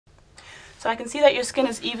So I can see that your skin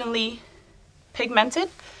is evenly pigmented,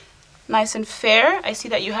 nice and fair. I see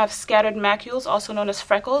that you have scattered macules, also known as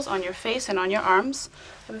freckles, on your face and on your arms.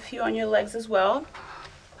 I have a few on your legs as well.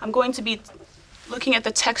 I'm going to be looking at the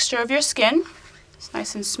texture of your skin. It's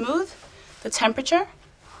nice and smooth. The temperature,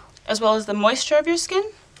 as well as the moisture of your skin.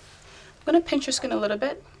 I'm going to pinch your skin a little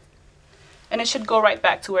bit, and it should go right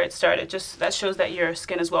back to where it started. Just that shows that your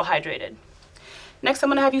skin is well hydrated. Next, I'm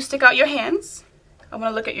going to have you stick out your hands. I want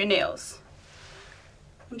to look at your nails.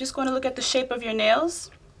 I'm just going to look at the shape of your nails,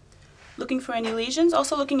 looking for any lesions,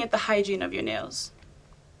 also looking at the hygiene of your nails.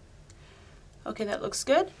 Okay, that looks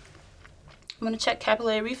good. I'm going to check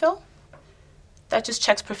capillary refill. That just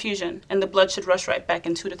checks perfusion, and the blood should rush right back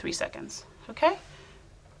in 2 to 3 seconds. Okay?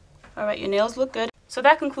 All right, your nails look good. So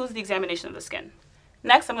that concludes the examination of the skin.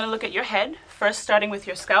 Next, I'm going to look at your head, first starting with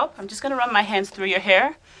your scalp. I'm just going to run my hands through your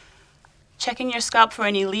hair, checking your scalp for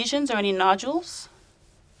any lesions or any nodules.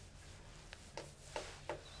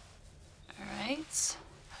 All right,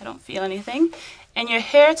 I don't feel anything. And your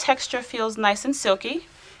hair texture feels nice and silky,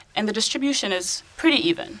 and the distribution is pretty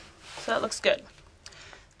even. So that looks good.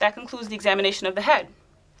 That concludes the examination of the head.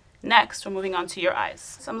 Next, we're moving on to your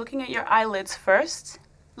eyes. So I'm looking at your eyelids first,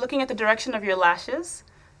 looking at the direction of your lashes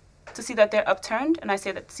to see that they're upturned, and I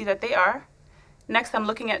see that they are. Next, I'm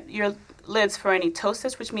looking at your lids for any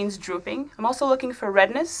ptosis, which means drooping. I'm also looking for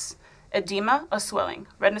redness, edema, or swelling.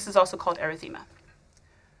 Redness is also called erythema.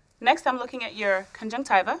 Next, I'm looking at your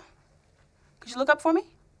conjunctiva. Could you look up for me?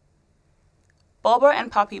 Bulbar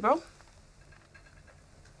and palpebral.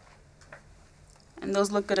 And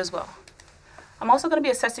those look good as well. I'm also going to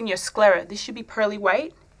be assessing your sclera. These should be pearly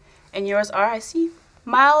white, and yours are. I see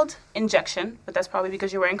mild injection, but that's probably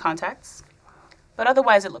because you're wearing contacts. But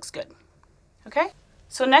otherwise, it looks good. Okay?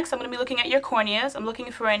 So next, I'm going to be looking at your corneas. I'm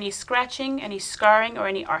looking for any scratching, any scarring, or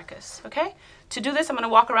any arcus. Okay? To do this, I'm going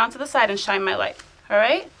to walk around to the side and shine my light. All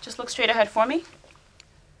right? Just look straight ahead for me.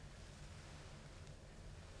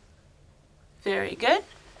 Very good.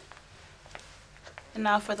 And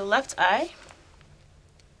now for the left eye.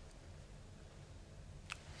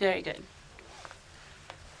 Very good.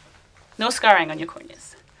 No scarring on your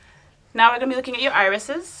corneas. Now we're going to be looking at your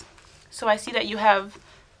irises. So I see that you have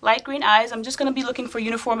light green eyes. I'm just going to be looking for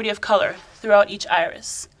uniformity of color throughout each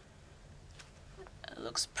iris. It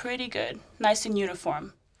looks pretty good. Nice and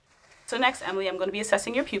uniform. So next, Emily, I'm going to be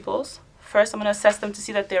assessing your pupils. First, I'm going to assess them to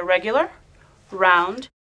see that they're regular, round,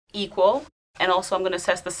 equal, and also I'm going to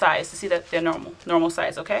assess the size to see that they're normal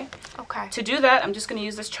size, okay? Okay. To do that, I'm just going to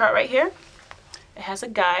use this chart right here. It has a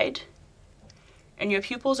guide, and your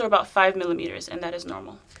pupils are about 5 millimeters, and that is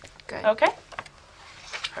normal. Good. Okay?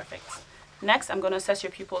 Perfect. Next, I'm going to assess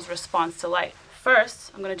your pupils' response to light.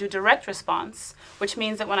 First, I'm going to do direct response, which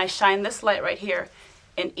means that when I shine this light right here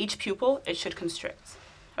in each pupil, it should constrict.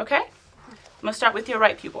 Okay? I'm going to start with your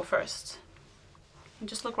right pupil first. And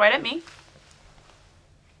just look right at me.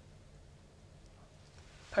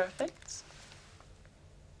 Perfect.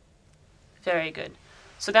 Very good.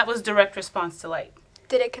 So that was direct response to light.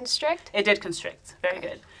 Did it constrict? It did constrict. Very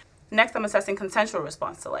good. Next, I'm assessing consensual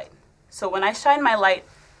response to light. So when I shine my light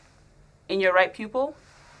in your right pupil,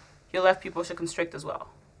 your left pupil should constrict as well.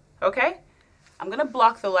 Okay? I'm going to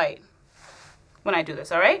block the light when I do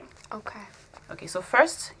this, all right? Okay. Okay, so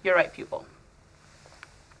first, your right pupil.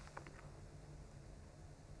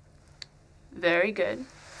 Very good.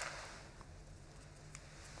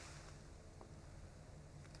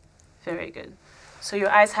 Very good. So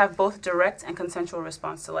your eyes have both direct and consensual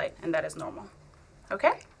response to light, and that is normal.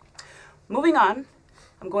 Okay? Moving on,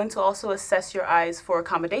 I'm going to also assess your eyes for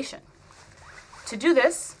accommodation. To do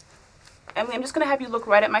this, Emily, I'm just going to have you look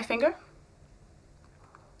right at my finger.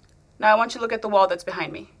 Now I want you to look at the wall that's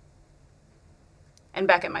behind me and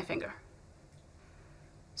back at my finger.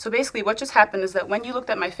 So basically what just happened is that when you looked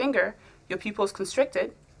at my finger, your pupils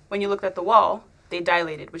constricted. When you looked at the wall, they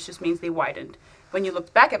dilated, which just means they widened. When you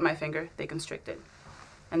looked back at my finger, they constricted.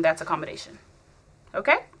 And that's accommodation.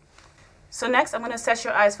 Okay? So next, I'm going to assess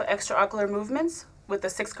your eyes for extraocular movements with the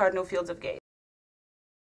 6 cardinal fields of gaze.